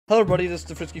Hello everybody, this is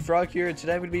TheFrizkyFrog here, and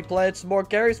today I'm going to be playing some more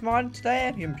Garry's Mod. Today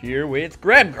I'm here with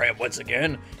Graham once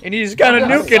again, and he's got a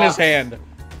nuke in his hand.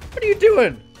 What are you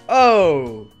doing?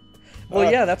 Oh. Well,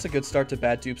 yeah, that's a good start to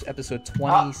Bad Dupes, episode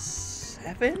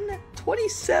 27?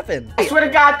 27! I swear to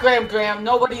God, Graham,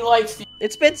 nobody likes you.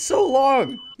 It's been so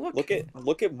long! Look at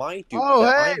my dupe oh,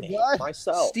 that hey, I made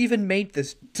myself. Steven made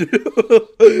this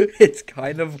It's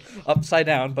kind of upside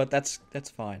down, but that's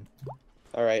fine.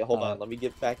 Alright, hold on. Let me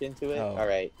get back into it. Oh.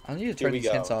 Alright. I need to turn these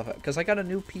hints off because I got a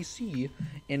new PC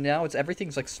and now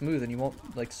everything's like smooth and you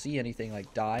won't like see anything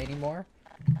like die anymore.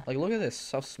 Like look at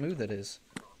this, how smooth it is.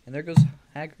 And there goes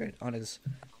Hagrid on his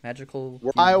magical.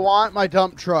 I want my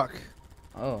dump truck.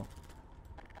 Oh,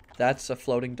 that's a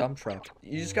floating dump truck.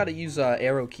 You just got to use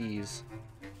arrow keys.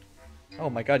 Oh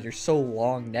my God, you're so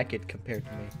long-necked compared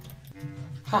to me.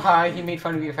 Haha, he made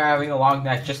fun of you for having a long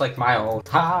neck, just like my old.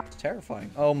 Ha! It's terrifying.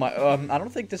 Oh my, I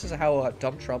don't think this is how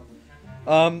dump truck.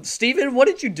 Steven, what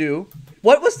did you do?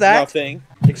 What was that? Nothing.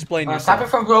 Explain yourself. Stop it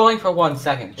from rolling for 1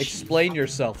 second. Explain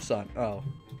yourself, son. Oh,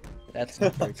 that's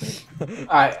not very good.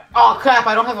 Alright. Oh crap,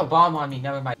 I don't have a bomb on me.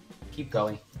 Never mind. Keep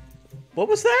going. What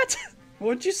was that?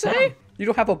 What did you say? You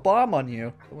don't have a bomb on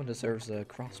you. Someone deserves a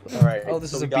crossbow. All right. Oh,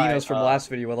 this so is a we got, Beano's from last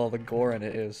video with all the gore in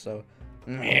it is, so.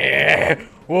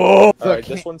 Whoa! Alright,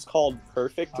 this one's called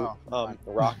Perfect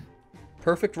Rock.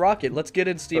 Perfect Rocket. Let's get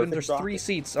in, Steven. Perfect There's 3 rocket.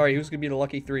 seats. Alright, who's gonna be the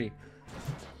lucky 3?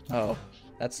 Oh.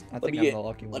 I think I'm the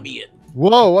lucky one. Let me in.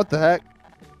 Whoa, what the heck?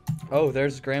 Oh,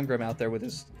 there's Graham out there with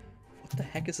his... What the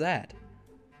heck is that?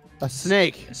 A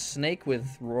snake. A snake with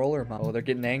roller mo. Oh, they're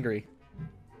getting angry.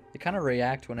 They kind of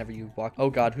react whenever you walk.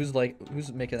 Oh God, who's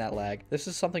making that lag? This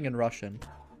is something in Russian.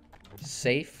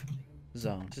 Safe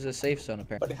zone. This is a safe zone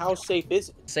apparently. But how safe is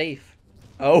it? Safe.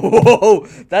 Oh,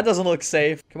 that doesn't look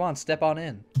safe. Come on, step on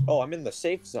in. Oh, I'm in the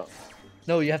safe zone.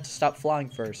 No, you have to stop flying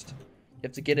first. You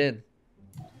have to get in.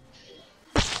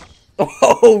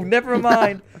 Oh, never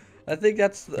mind. I think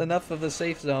that's enough of the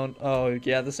safe zone. Oh,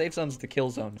 yeah, the safe zone's the kill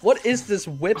zone. What is this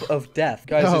whip of death?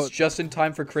 Guys, No. it's just in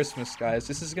time for Christmas, guys.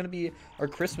 This is going to be our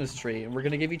Christmas tree, and we're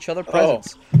going to give each other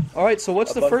presents. All right, so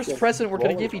what's the first present we're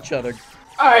going to give each other?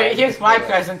 Alright, here's my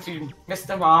present to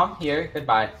Mr. Mom. Here,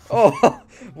 goodbye. Oh,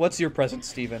 what's your present,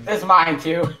 Steven? There's mine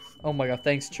too. Oh my God,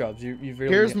 thanks, Chubbs. You've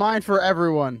really... Here's mine for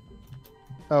everyone.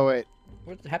 Oh, wait.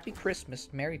 Happy Christmas,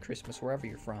 Merry Christmas, wherever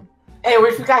you're from. Hey,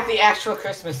 we forgot the actual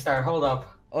Christmas star. Hold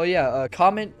up. Oh yeah,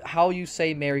 comment how you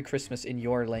say Merry Christmas in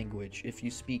your language, if you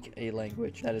speak a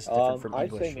language that is different from I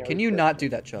say English. Merry Can you not do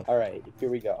that, Chubb? Alright, here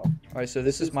we go. Alright, so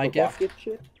this is my the gift. rocket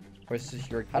ship? Or this is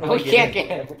your... How do Oh, I we can't get in?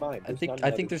 get him. Never mind,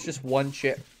 I think there's just one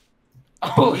chip.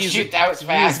 Oh shoot, that was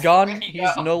fast. He's gone. Where'd he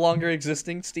He's go? no longer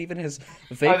existing. Steven has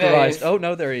vaporized. is. Oh,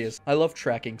 no, there he is. I love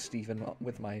tracking Steven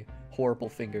with my horrible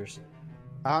fingers.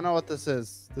 I don't know what this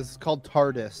is. This is called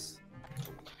TARDIS.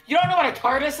 You don't know what a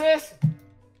TARDIS is?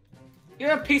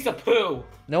 You're a piece of poo.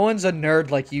 No one's a nerd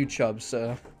like you, Chubbs,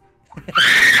 so...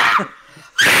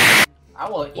 I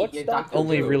will eat What's your that? Dr.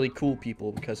 Only Poo. really cool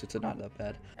people, because it's not that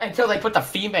bad. Until they put the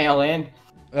female in.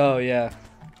 Oh, yeah.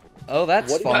 Oh,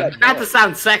 that's What is fun. that? Not to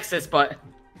sound sexist, but...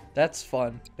 That's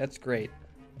fun. That's great.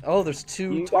 Oh, there's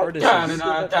 2 You got- TARDISes.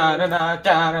 Da-na-na, da-na-na,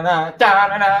 da-na-na,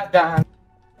 da-na-na, da.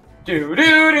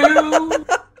 Do-do-do.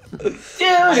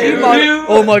 Do-do-do.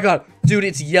 Oh my God. Dude,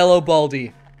 it's Yellow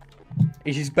Baldi.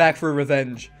 He's back for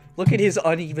revenge. Look at his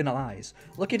uneven eyes.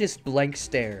 Look at his blank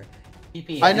stare.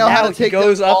 I know how Now to take he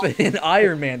goes down up Baldi. in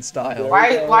Iron Man style.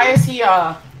 Why is he,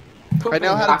 I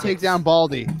know how to take down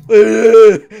Baldi.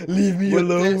 Leave me With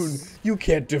alone. this. You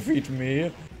can't defeat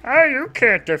me. Oh, you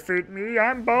can't defeat me.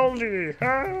 I'm Baldi.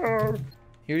 Oh.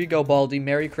 Here you go, Baldi.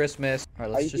 Merry Christmas. All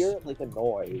right, I let's hear just... like a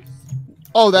noise.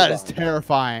 Oh, that Hold is on.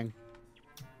 terrifying.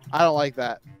 I don't like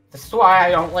that. That's why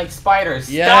I don't like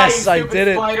spiders. Yes, Die, I stupid did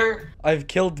it. Spider. I've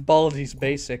killed Baldi's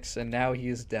basics, and now he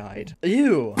has died.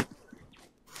 Ew.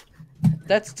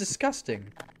 That's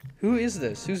disgusting. Who is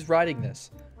this? Who's riding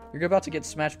this? You're about to get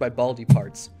smashed by Baldi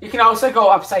parts. You can also go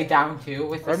upside down too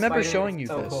with the I remember spider. showing It's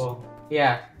you so this. Cool.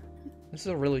 Yeah. This is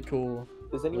a really cool...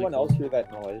 Does anyone cool. else hear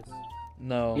that noise?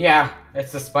 No. Yeah,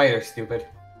 it's the spider, stupid.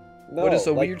 No, What is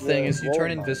a like weird thing the is you turn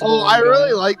roller invisible. Oh, when I you go really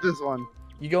in. like this one.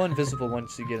 You go invisible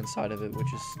once you get inside of it,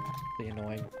 which is pretty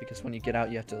annoying because when you get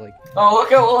out, you have to like. Oh,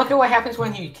 look at what happens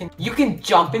when you can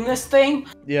jump in this thing.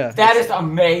 Yeah. That is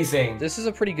amazing. This is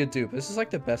a pretty good dupe. This is like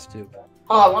the best dupe.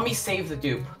 Hold on, let me save the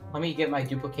dupe. Let me get my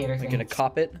duplicator I'm thing. gonna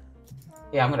cop it.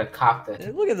 Yeah, I'm gonna cop this.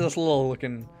 Look at this little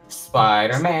looking.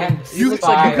 Spider-Man. He looks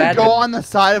like a You bad- could go on the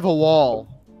side of a wall.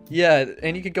 Yeah,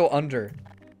 and you could go under.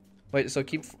 Wait, so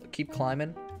keep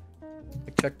climbing.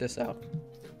 Like, check this out.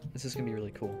 This is gonna be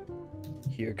really cool.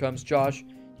 Here comes Josh.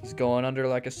 He's going under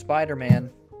like a Spider-Man.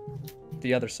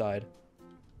 the other side.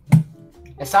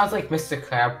 It sounds like Mr.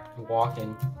 Crab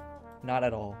walking. Not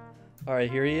at all. All right,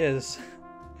 here he is.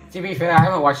 To be fair, I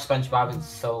haven't watched SpongeBob in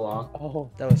so long. Oh.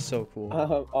 That was so cool.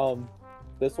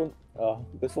 This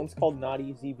this one's called Not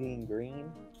Easy Being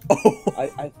Green. Oh.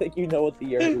 I think you know what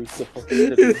the air is supposed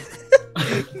to be.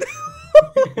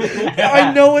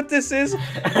 I know what this is.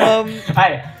 I'm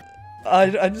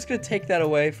I'm just gonna take that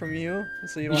away from you,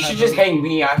 so you don't. You have should just hang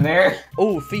me on there.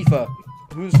 Oh, FIFA.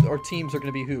 Who's our teams are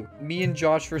gonna be who? Me and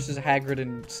Josh versus Hagrid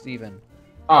and Steven.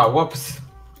 Oh, whoops.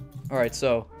 All right,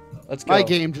 so let's go. My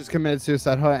game just committed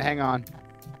suicide. Hang on.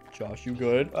 Josh, you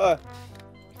good?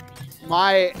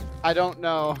 I don't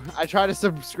know. I try to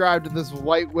subscribe to this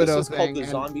White Widow This is called thing. the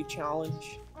Zombie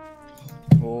Challenge.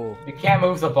 Oh. You can't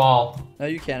move the ball. No,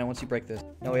 you can. And once you break this,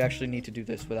 no, we actually need to do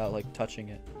this without like touching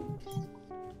it.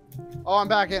 Oh, I'm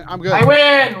back in. I'm good. I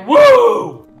win!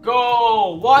 Woo!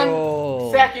 Goal! One,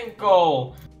 Goal. second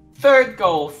goal, third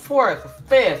goal, fourth,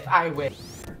 fifth. I win.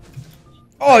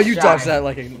 Oh, you Shine. dodged that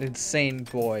like an insane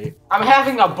boy. I'm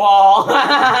having a ball.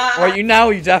 Or you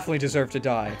definitely deserve to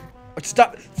die.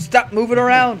 Stop moving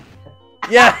around.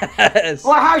 Yes.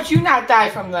 Well, how'd you not die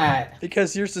from that?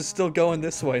 Because yours is still going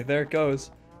this way. There it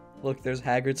goes. Look, there's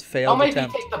Hagrid's I'll failed maybe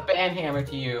attempt. take the band hammer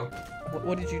to you.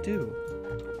 What did you do?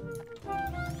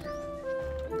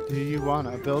 Do you want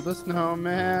to build a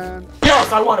snowman?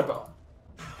 Yes, I want to go.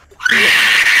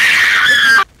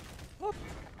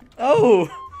 Oh,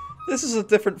 this is a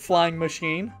different flying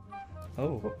machine.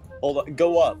 Oh, Hold on,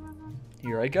 go up.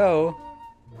 here I go.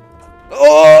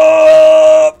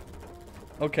 Oh!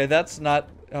 Okay, that's not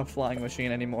a flying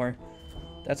machine anymore.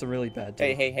 That's a really bad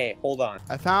deal. Hey, hold on.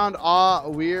 I found a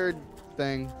weird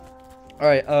thing. All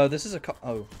right, this is a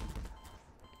oh.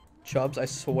 Chubbs, I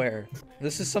swear.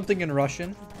 This is something in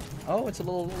Russian. Oh, it's a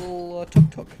little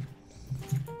tuk-tuk.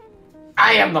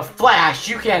 I am the Flash.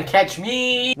 You can't catch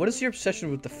me. What is your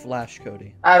obsession with the Flash,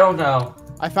 Cody? I don't know.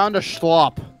 I found a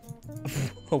schlop.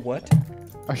 A what?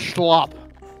 A schlop.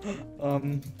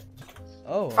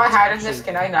 Oh. If I it's hide in this, actually-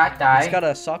 can I not die? It's got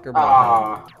a soccer ball.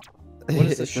 Aw. What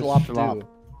does the It's a schlop schlop.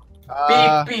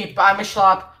 do? Beep, beep, I'm a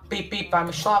schlop. Beep, beep, I'm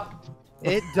a schlop.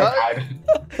 It I does.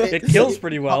 died. It kills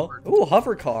pretty well. Ooh,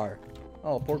 hover car.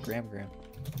 Oh, poor Graham.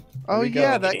 Oh we go.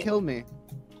 yeah, that killed me.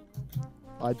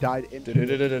 I died in.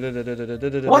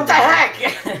 What the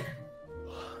heck?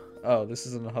 Oh, this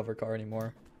isn't a hover car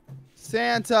anymore.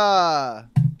 Santa.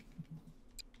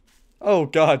 Oh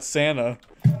God, Santa.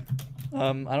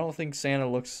 I don't think Santa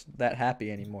looks that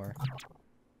happy anymore.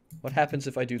 What happens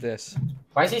if I do this?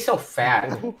 Why is he so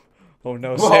fat? Oh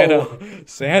no, Whoa. Santa!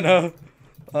 Santa!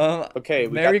 Okay,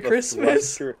 we Merry got the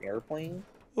Christmas. thruster airplane.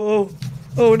 Oh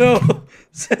no!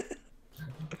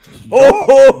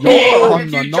 Oh! Hey, Oh!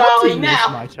 look at you jolly now.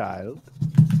 my child.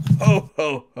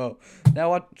 Oh! Now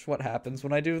watch what happens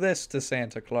when I do this to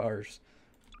Santa Claus.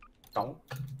 Don't.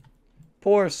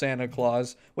 Poor Santa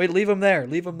Claus. Wait, leave him there.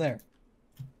 Leave him there.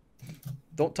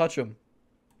 Don't touch him.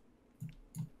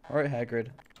 All right, Hagrid.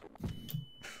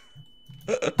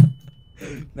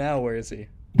 Now where is he?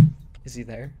 Is he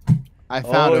there? I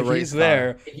found a Oh, race he's car.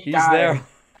 there. He He's died.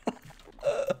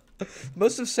 there.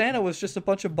 Most of Santa was just a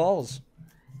bunch of balls.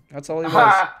 That's all he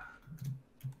was.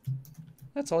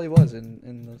 That's all he was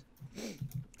in the...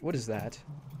 What is that?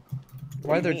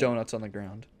 Why are there donuts on the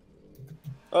ground?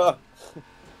 Uh,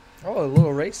 Oh, a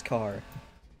little race car.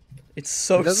 It's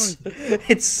so It doesn't-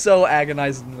 it's so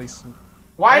agonizingly.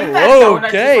 Why did that Oh, donut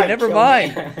okay, just, like, never kill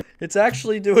mind. me? It's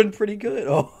actually doing pretty good.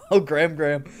 Oh,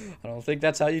 Graham. I don't think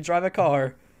that's how you drive a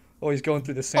car. Oh, he's going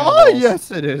through the sand. Oh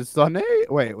yes, it is, Sonny.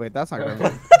 Wait, that's not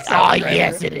good. Oh,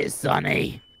 yes, it is,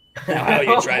 Sonny. Now how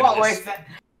you drive What this? was that?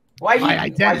 Why'd you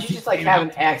identity just like have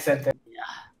an accent there?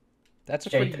 That's a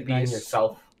Jake, pretty to be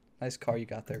yourself. nice car you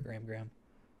got there, Graham.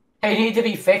 Hey, you need to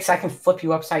be fixed. I can flip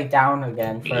you upside down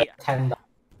again for Yeah. $10.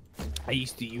 I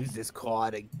used to use this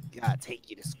car to take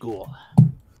you to school.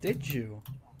 Did you?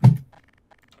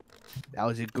 That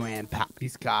was your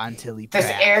grandpappy's car until he This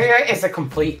passed. area is a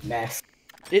complete mess,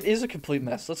 It is a complete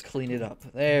mess. Let's clean it up.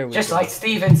 There we just go. like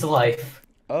Steven's life.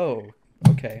 Oh,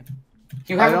 okay.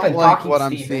 You I haven't don't been like talking, what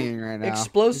I'm Steven. seeing right now.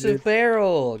 Explosive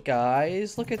barrel,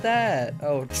 guys. Look at that.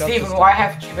 Oh, Steven, why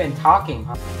haven't you been talking?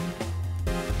 Huh?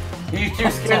 Are you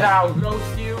too scared that I'll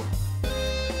roast you?